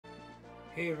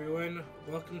Hey everyone,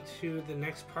 welcome to the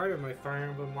next part of my Fire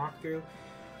Emblem walkthrough.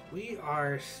 We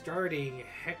are starting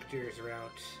Hector's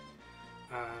route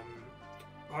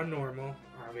on normal,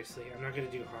 obviously. I'm not going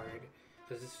to do hard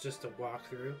because it's just a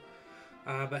walkthrough.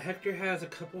 But Hector has a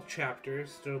couple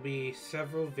chapters. There will be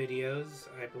several videos,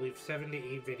 I believe 7 to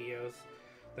 8 videos,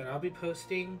 that I'll be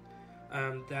posting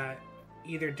that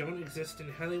either don't exist in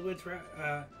Eliwood's route,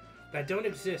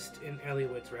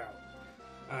 route.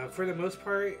 For the most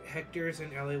part, Hector's and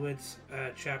Eliwood's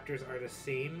chapters are the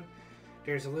same.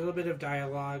 There's a little bit of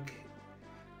dialogue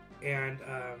and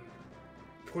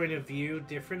point of view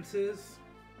differences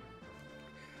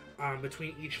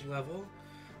between each level,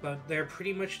 but they're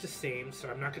pretty much the same, so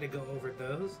I'm not going to go over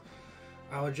those.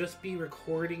 I'll just be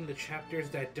recording the chapters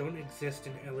that don't exist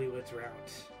in Eliwood's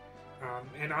route.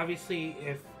 And obviously,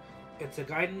 if it's a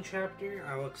guiding chapter,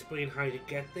 I'll explain how to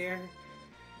get there.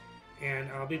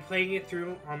 And I'll be playing it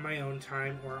through on my own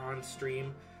time or on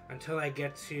stream until I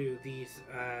get to these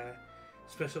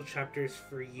special chapters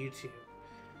for YouTube.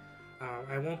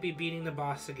 I won't be beating the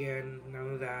boss again, none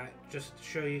of that. Just to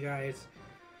show you guys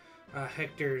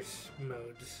Hector's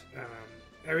modes.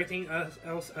 Everything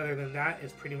else other than that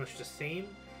is pretty much the same.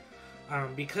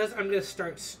 Because I'm going to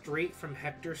start straight from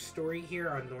Hector's story here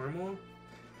on normal,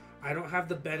 I don't have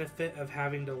the benefit of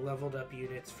having the leveled up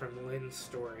units from Lynn's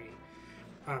story.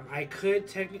 I could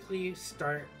technically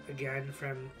start again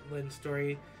from Lynn's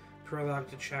story, prologue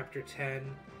to chapter 10,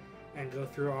 and go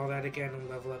through all that again and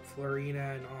level up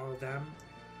Florina and all of them.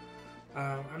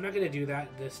 I'm not going to do that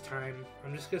this time.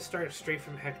 I'm just going to start straight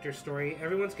from Hector's story.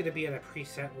 Everyone's going to be at a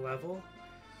preset level.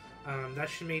 That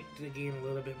should make the game a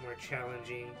little bit more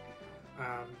challenging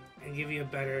and give you a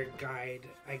better guide,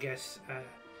 I guess.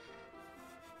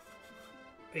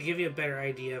 Give you a better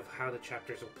idea of how the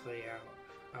chapters will play out.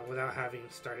 Without having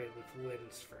started with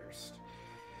Lynn's first.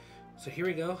 So here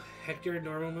we go. Hector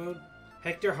normal mode.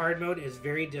 Hector hard mode is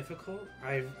very difficult.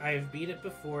 I've beat it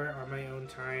before on my own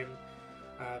time,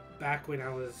 back when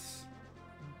I was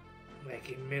like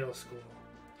in middle school.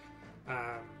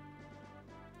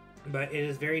 But it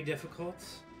is very difficult.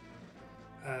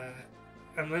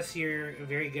 Unless you're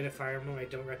very good at Fire Emblem, I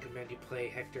don't recommend you play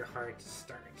Hector hard to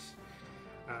start.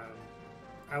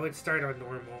 I would start on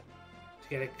normal to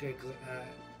get a good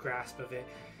grasp of it.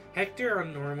 Hector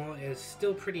on normal is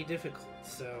still pretty difficult,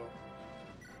 so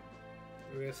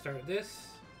we're gonna start with this.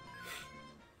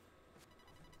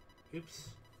 Oops.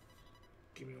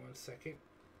 Give me 1 second.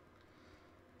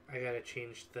 I gotta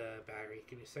change the battery.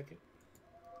 Give me a second.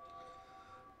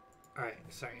 Alright,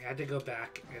 sorry. I had to go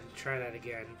back and try that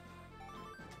again.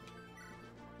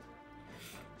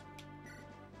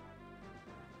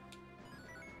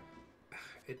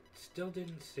 It still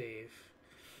didn't save.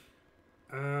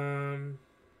 I'm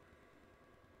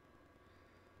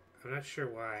not sure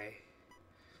why.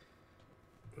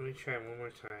 Let me try one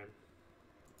more time.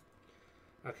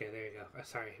 Okay, there you go.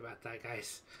 Sorry about that,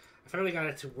 guys. I finally got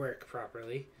it to work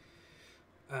properly.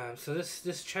 So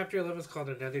this chapter 11 is called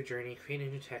Another Journey. Create a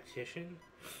new tactician.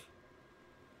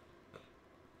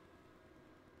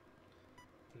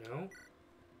 No.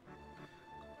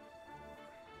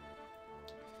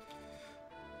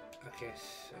 Okay,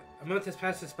 so a month has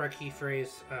passed since Marquis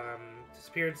Frey's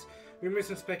disappearance. Rumors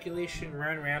and speculation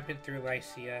run rampant through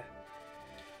Lycia.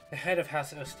 The head of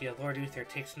House Ostia, Lord Uther,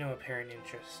 takes no apparent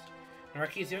interest. The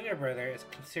Marquis' younger brother is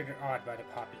considered odd by the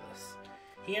populace.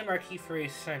 He and Marquis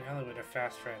Frey's son, Eliwood, are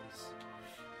fast friends.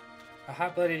 A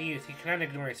hot-blooded youth, he cannot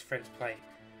ignore his friend's plight.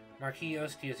 Marquis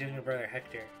Ostia's younger brother,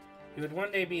 Hector. He would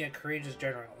one day be a courageous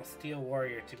general, a steel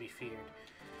warrior to be feared.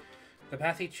 The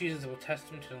path he chooses will test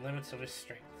him to the limits of his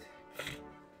strength.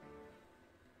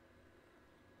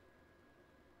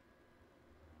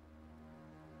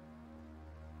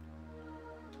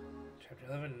 Chapter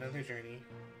 11, Another Journey.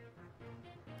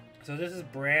 So this is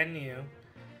brand new.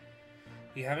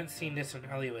 You haven't seen this on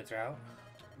Eliwood's route.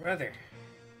 Brother,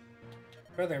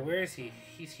 where is he?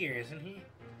 He's here, isn't he?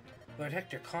 Lord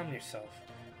Hector, calm yourself.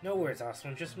 No words,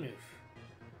 Oswin, just move.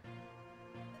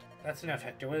 That's enough,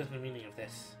 Hector. What is the meaning of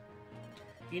this?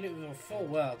 You know full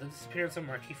well the disappearance of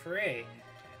Marquis Frey.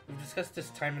 We've discussed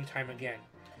this time and time again.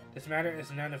 This matter is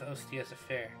none of Ostia's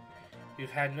affair. We've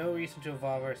had no reason to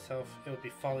involve ourselves. It would be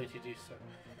folly to do so.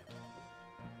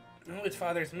 Eliwood's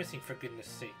father is missing, for goodness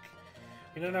sake.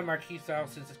 We know that Marquis'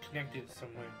 house is connected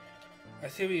somewhere. I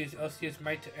say we use Ostia's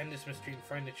might to end this mystery and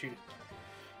find the truth.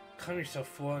 Calm yourself,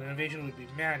 fool. An invasion would be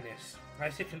madness. I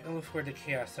can ill afford the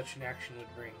chaos such an action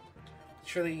would bring.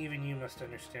 Surely even you must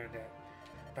understand that.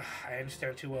 I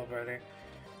understand too well, brother.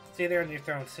 Stay there on your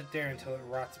throne. Sit there until it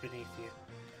rots beneath you.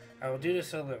 I will do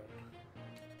this alone.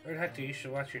 Lord Hector, you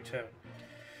should watch your tone.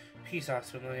 Peace,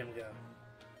 Oswin. Let him go.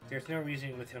 There's no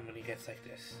reasoning with him when he gets like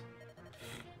this.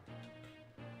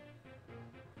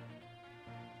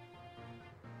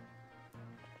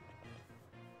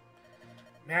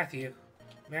 Matthew.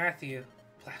 Matthew.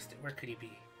 Blast it, where could he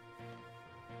be?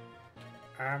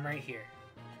 I'm right here.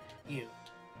 You.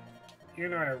 You're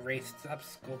not a wraith. Stop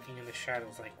skulking in the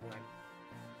shadows like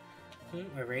one.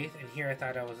 A wraith? And here I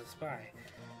thought I was a spy.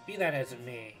 Be that as it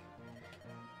may.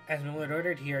 As my lord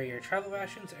ordered, here are your travel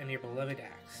rations and your beloved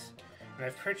axe. And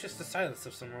I've purchased the silence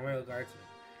of some royal guardsmen.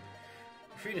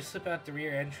 You're free to slip out the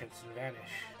rear entrance and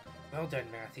vanish. Well done,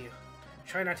 Matthew.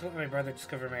 Try not to let my brother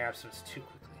discover my absence too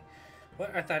quickly.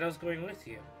 What? I thought I was going with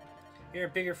you. You're a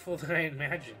bigger fool than I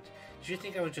imagined. Did you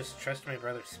think I would just trust my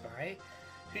brother's spy?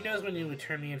 Who knows when you would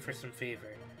turn me in for some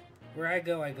favor? Where I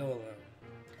go alone.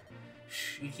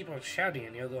 Shh, you keep on shouting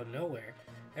and you'll go nowhere.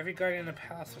 Every guard in the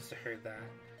palace must have heard that.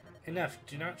 Enough,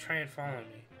 do not try and follow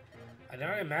me. I did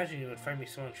not imagine you would find me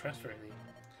so untrustworthy.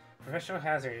 Professional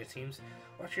hazard, it seems.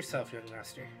 Watch yourself, young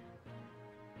master.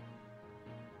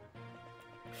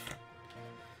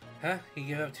 Huh? He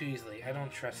gave up too easily. I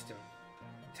don't trust him.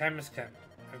 Time has come.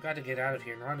 I've got to get out of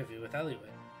here and rendezvous with Eliwood.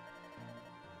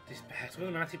 These bags, what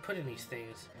did Matthew put in these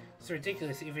things? It's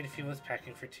ridiculous even if he was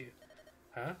packing for two.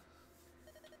 Huh?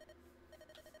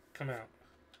 Come out.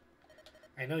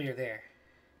 I know you're there.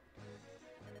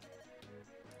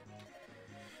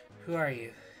 Who are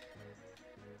you?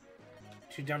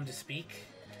 Too dumb to speak?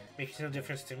 Makes no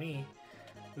difference to me.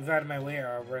 Move out of my way or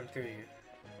I'll run through you.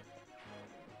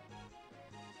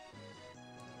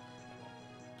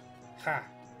 Ha!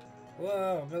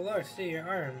 Whoa, my lord, stay your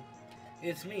arm.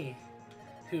 It's me.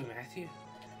 Who, Matthew?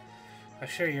 I'm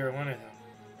sure you're one of them.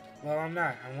 Well, I'm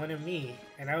not. I'm one of me,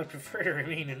 and I would prefer to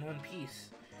remain in one piece.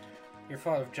 Your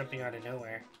fault of jumping out of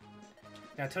nowhere.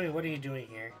 Now tell me, what are you doing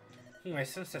here? I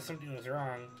sensed that something was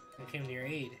wrong and came to your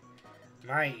aid.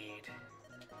 My aid.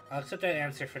 I'll accept that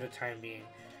answer for the time being.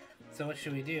 So what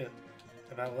should we do?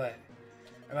 About what?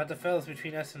 About the fellows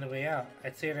between us and the way out.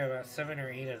 I'd say there are about 7 or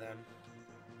 8 of them.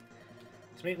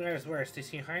 To make matters worse, they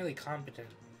seem highly competent.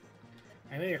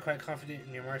 I know you're quite confident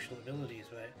in your martial abilities,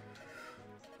 but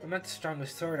I'm not the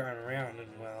strongest sword arm around, and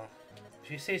well,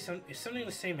 if you say something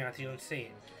to say, Matthew, don't say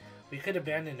it. We could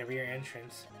abandon the rear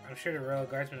entrance. I'm sure the royal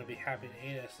guardsmen will be happy to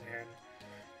aid us, and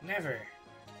never.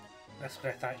 That's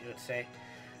what I thought you would say.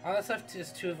 All that's left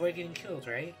is to avoid getting killed,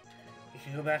 right? You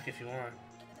can go back if you want.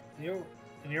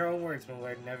 In your own words, my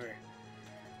lord, never.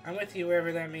 I'm with you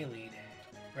wherever that may lead.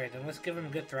 Right, then let's give him a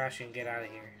good thrashing and get out of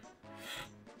here.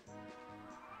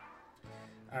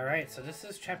 Alright, so this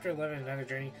is chapter 11, Another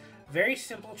Journey. Very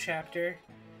simple chapter.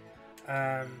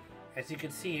 As you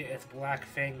can see, it's Black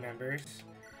Fang members.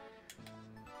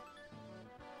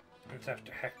 It's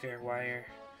after Hector, Wire.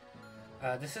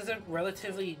 This is a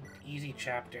relatively easy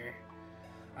chapter.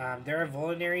 There are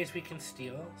vulneraries we can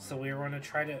steal, so we want to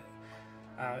try to...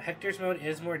 Hector's mode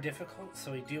is more difficult,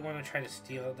 so we do want to try to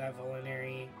steal that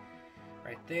vulnerary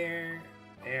right there.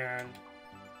 And...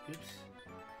 oops.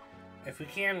 If we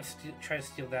can, we'll try to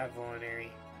steal that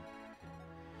vulnerary.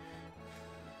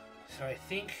 So I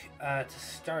think, to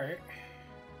start...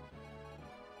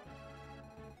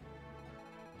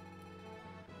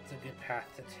 it's a good path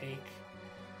to take.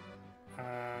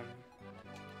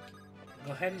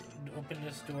 Go ahead and open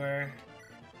this door.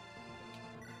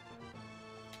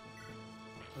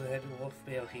 Go ahead and wolf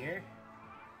bale here.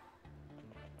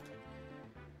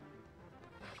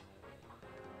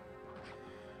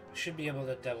 Should be able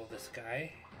to double this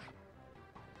guy.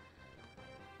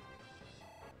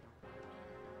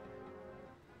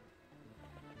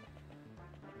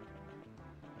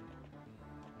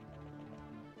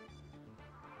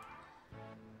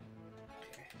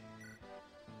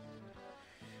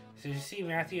 So you see,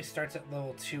 Matthew starts at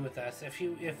level 2 with us. If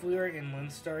we were in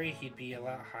Lynn's story, he'd be a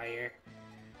lot higher.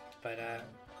 But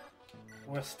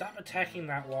we'll stop attacking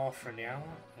that wall for now,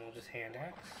 and we'll just hand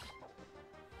axe.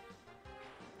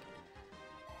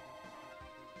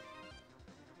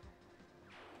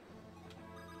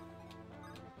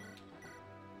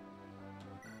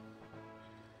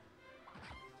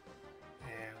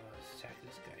 And we'll attack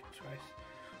this guy twice.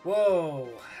 Whoa!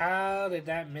 How did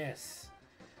that miss?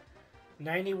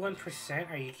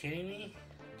 91%? Are you kidding me?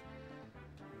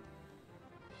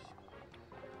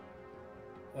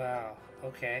 Wow.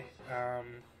 Okay.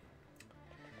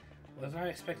 Was not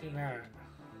expecting that.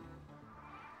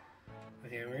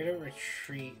 Okay, we're gonna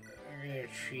retreat. We're gonna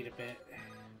retreat a bit.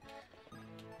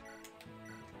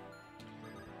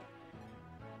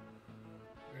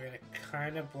 We're gonna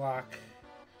kind of block.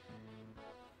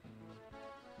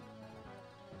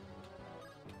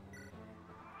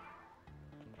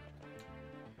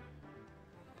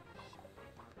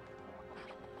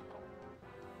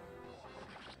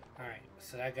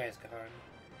 So that guy's gone.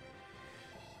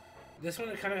 This one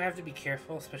we kind of have to be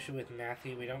careful, especially with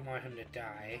Matthew. We don't want him to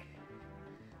die.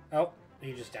 Oh,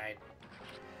 he just died.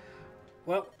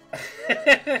 Well,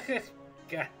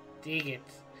 god dang it.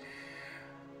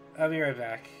 I'll be right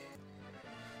back.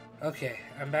 Okay,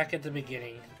 I'm back at the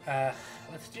beginning.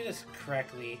 Let's do this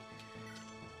correctly.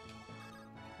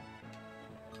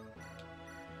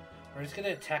 We're just gonna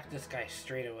attack this guy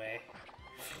straight away.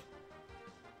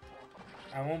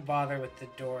 I won't bother with the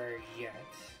door yet.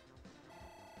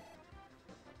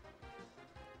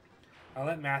 I'll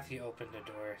let Matthew open the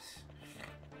doors.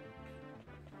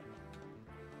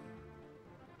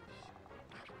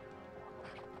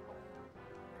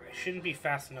 I shouldn't be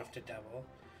fast enough to double.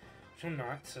 Which I'm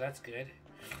not, so that's good.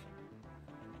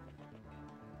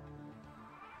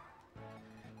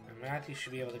 And Matthew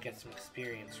should be able to get some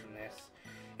experience from this.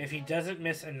 If he doesn't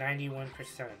miss a 91%.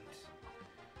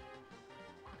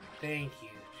 Thank you,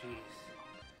 jeez.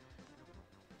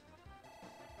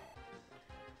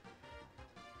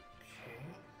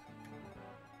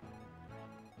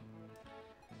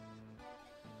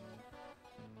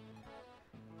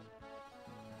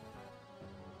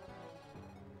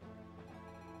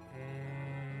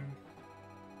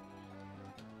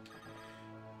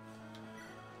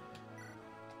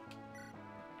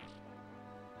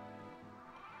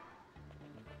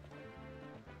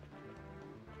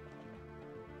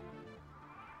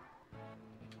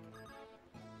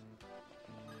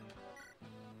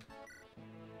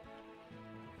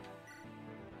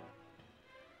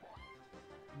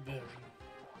 Boom.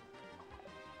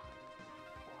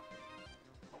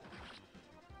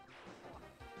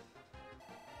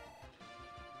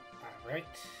 Alright.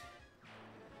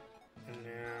 And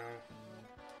now...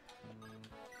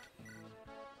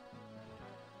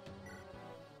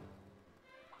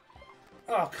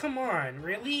 Oh, come on,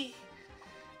 really?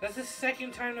 That's the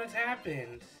second time that's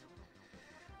happened.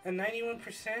 A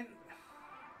 91%?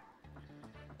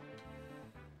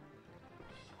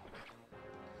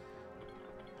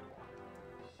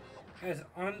 That is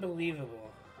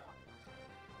unbelievable.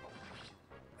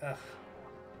 Ugh.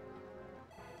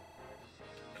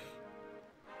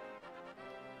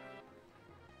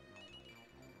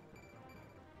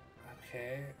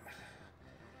 Okay.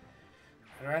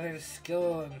 I'd rather the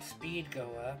skill and speed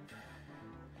go up.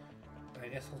 But I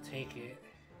guess I'll take it.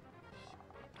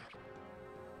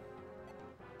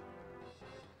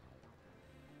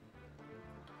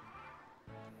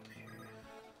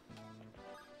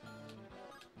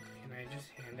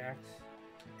 Just hand axe?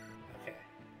 Okay.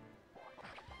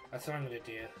 That's what I'm gonna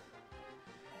do.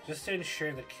 Just to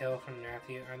ensure the kill from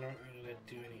Matthew, I'm not gonna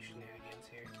do any shenanigans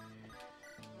here.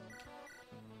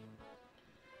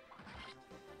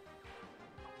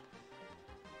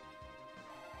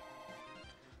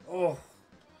 Oh!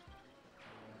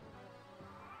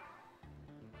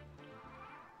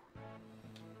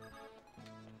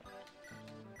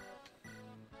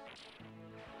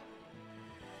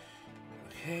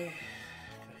 Okay.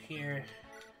 Here,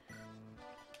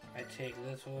 I take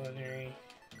this culinary.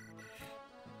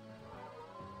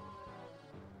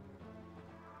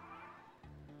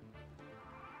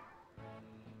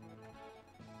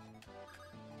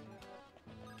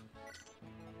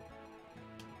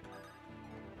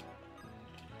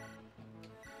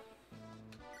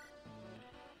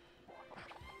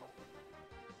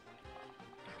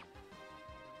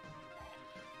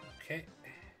 Okay.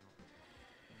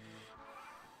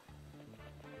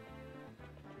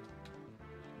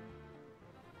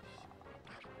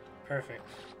 Perfect.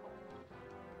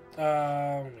 Oh,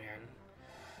 man.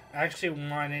 I actually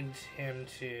wanted him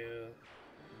to...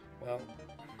 Well...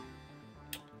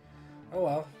 Oh,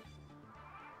 well.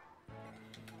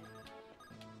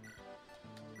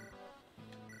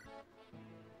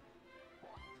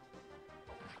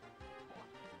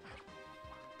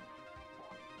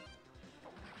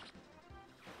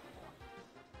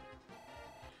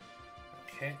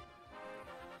 Okay.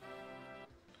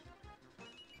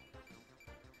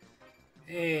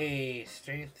 Hey,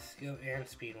 strength, skill, and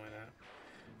speed went up.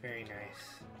 Very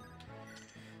nice.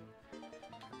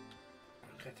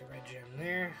 Got the red gem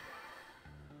there.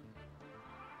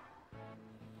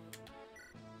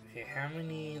 Okay, how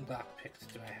many lockpicks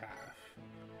do I have?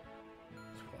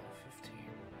 12, 15.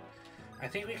 I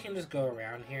think we can just go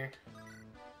around here.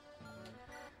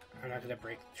 I'm not gonna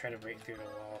try to break through the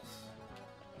walls.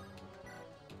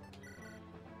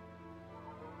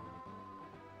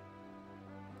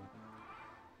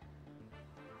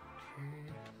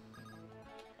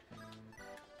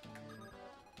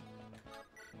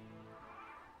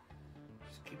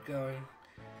 Going.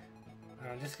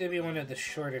 This is going to be one of the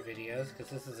shorter videos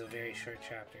because this is a very short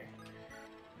chapter.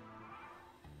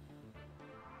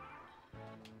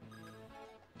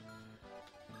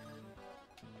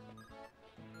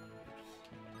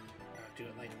 do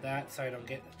it like that so I don't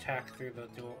get attacked through the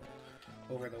door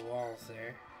over the walls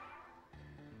there.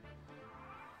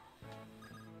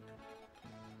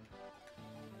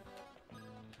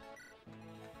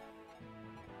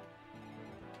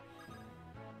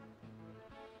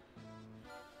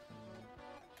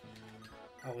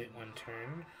 I'll wait one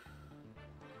turn.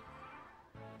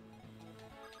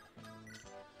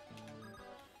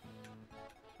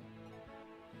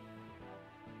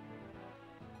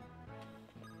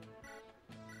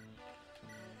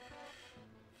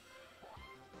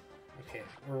 Okay,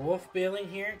 we're wolf bailing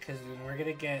here because then we're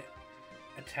gonna get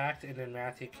attacked and then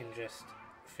Matthew can just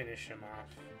finish him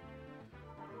off.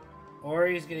 Or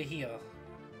he's gonna heal.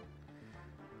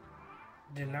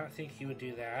 Did not think he would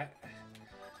do that.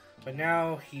 But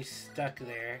now he's stuck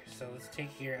there, so let's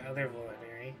take your other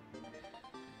vulnerary.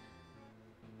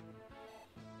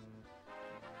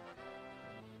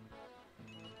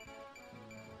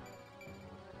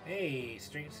 Hey,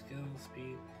 strength, skill,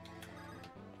 speed.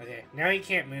 Okay, now he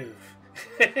can't move.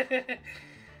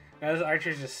 Now this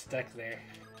archer's just stuck there.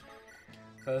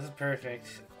 So this is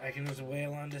perfect. I can just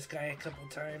wail on this guy a couple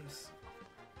times.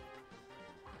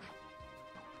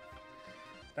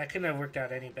 That couldn't have worked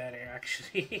out any better,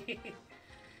 actually.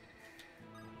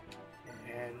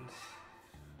 And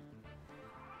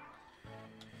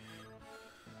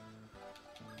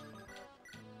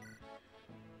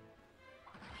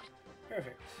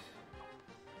perfect.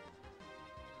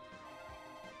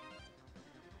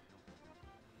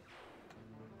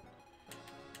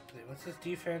 Okay, what's his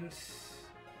defense?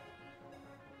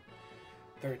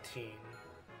 13.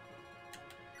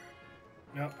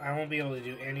 No, I won't be able to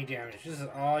do any damage. This is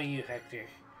all you, Hector.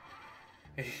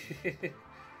 This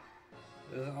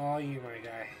is all you, my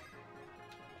guy.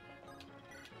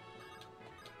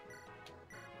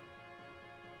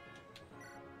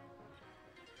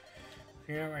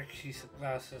 You're not like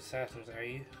last assassins, are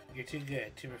you? You're too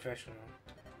good, too professional.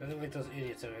 Doesn't like those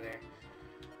idiots over there.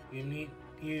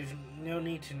 You've no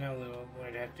need to know, little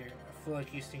Lord Hector. A fool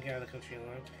like you stink out of the country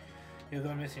alone. You'll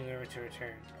go missing, never to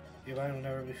return. Your body will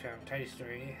never be found. Tidy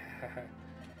story.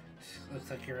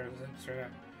 Looks like you're right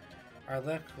up. Our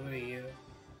luck, what are you?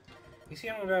 You see,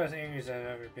 I'm about as angry as I've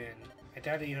ever been. I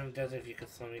doubt it even does if you could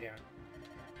slow me down.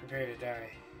 Prepare to die.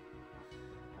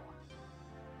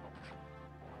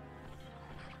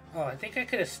 Oh, I think I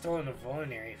could have stolen a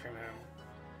vulnerary from him.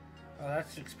 Oh,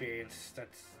 that's experience.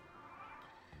 That's...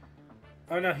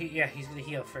 Oh no, he's gonna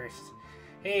heal first.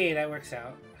 Hey, that works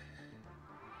out.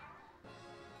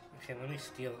 Okay, let me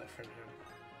steal it from him.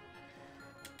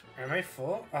 Am I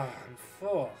full? Oh, I'm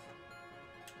full.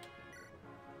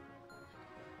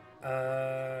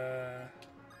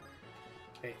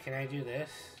 Wait, can I do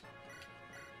this?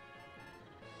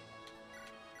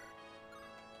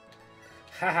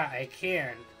 Haha, I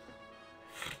can.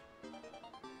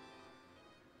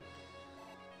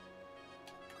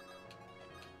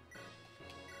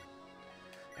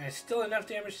 And it's still enough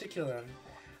damage to kill him.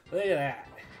 Look at that.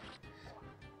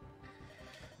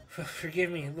 Forgive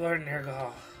me, Lord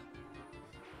Nergal.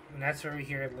 And that's where we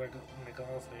hear Lord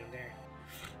Nergal's name there.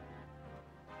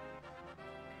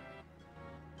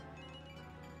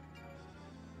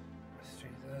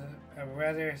 A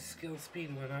rather skill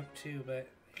speed went up too, but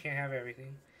can't have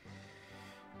everything.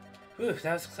 Whew,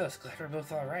 that was close. Glad we're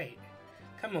both alright.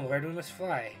 Come on, Lord, we must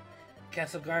fly. The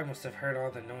castle guard must have heard all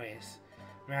the noise.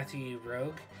 Matthew, you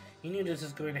rogue. You knew this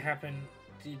was going to happen,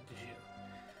 did you?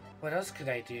 What else could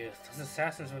I do? Those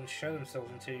assassins wouldn't show themselves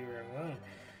until you were alone,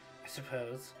 I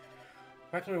suppose.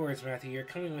 Mark my words, Matthew, you're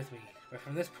coming with me. But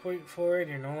from this point forward,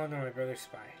 you're no longer my brother's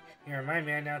spy. You are my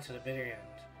man now to the bitter end.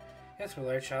 Yes, my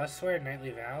lord, shall I swear a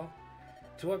knightly vow?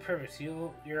 To what purpose?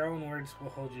 Your own words will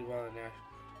hold you well enough.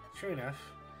 True enough.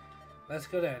 Let's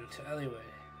go then, to Eliwood.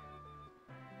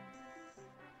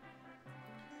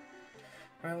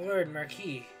 My lord,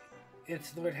 Marquis.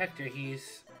 It's Lord Hector.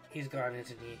 He's gone,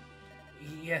 isn't he?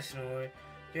 Yes, my lord.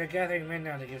 We are gathering men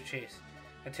now to give chase.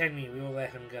 Attend me, we will let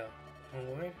him go. My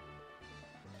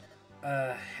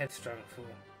lord? Headstrong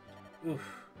fool. Oof.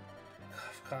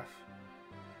 Cough, cough.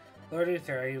 Lord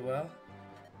Uther, are you well?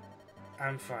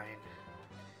 I'm fine.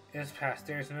 It has passed.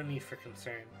 There is no need for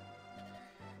concern.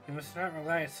 You must not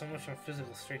rely so much on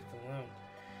physical strength alone.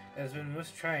 It has been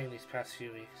most trying these past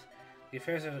few weeks. The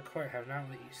affairs of the court have not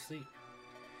let you sleep.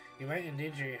 You might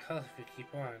endanger your health if you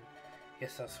keep on.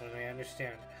 Yes, Elsewin, I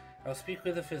understand. I will speak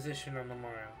with a physician on the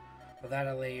morrow. Will that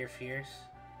allay your fears?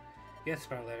 Yes,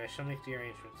 my lord, I shall make the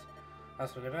arrangements.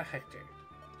 Elsewin, about Hector.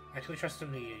 I can trust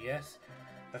him to you, yes?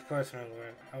 Of course, my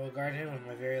lord. I will guard him with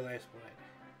my very life's blood.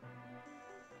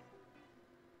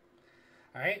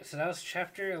 Alright, so that was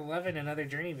chapter 11, another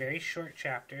journey. Very short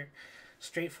chapter.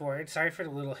 straightforward. Sorry for the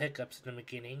little hiccups in the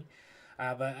beginning.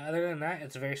 But other than that,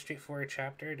 it's a very straightforward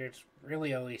chapter. There's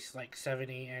really only like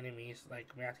 70 enemies,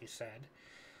 like Matthew said.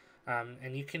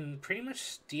 And you can pretty much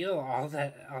steal all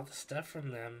the stuff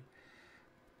from them,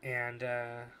 and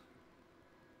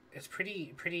it's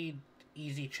pretty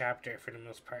easy chapter for the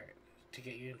most part to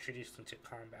get you introduced into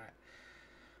combat.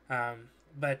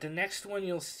 But the next one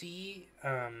you'll see,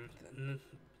 the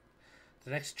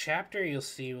next chapter you'll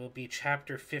see will be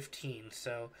chapter 15.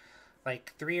 So,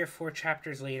 like 3 or 4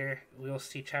 chapters later, we'll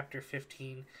see chapter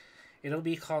 15. It'll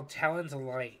be called Talons of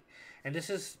Light, and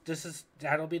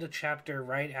that'll be the chapter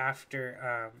right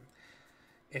after.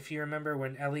 If you remember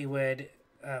when Eliwood,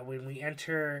 when we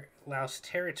enter Laos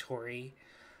territory,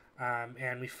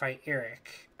 and we fight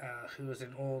Eric, who is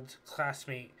an old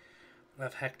classmate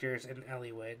of Hector's and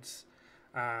Eliwood's.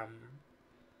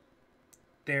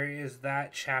 There is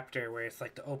that chapter where it's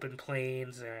like the open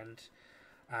plains, and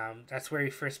that's where we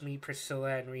first meet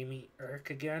Priscilla and we meet Urk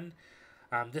again.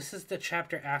 This is the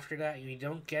chapter after that. We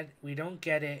don't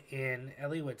get it in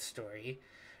Eliwood's story.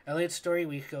 Eliwood's story,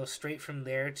 we go straight from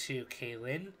there to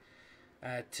Caelin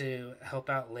to help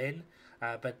out Lyn.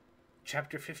 But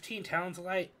chapter 15, Talons of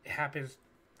Light, happens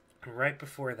right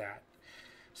before that.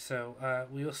 So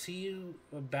we will see you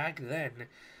back then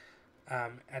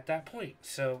at that point.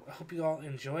 So I hope you all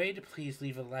enjoyed. Please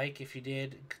leave a like if you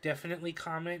did. Definitely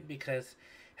comment, because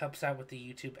helps out with the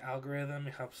YouTube algorithm.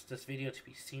 It helps this video to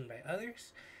be seen by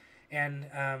others. And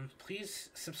please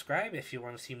subscribe if you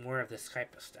want to see more of this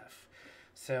type of stuff.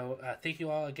 So thank you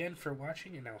all again for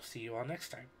watching, and I'll see you all next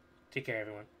time. Take care,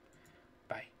 everyone.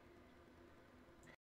 Bye.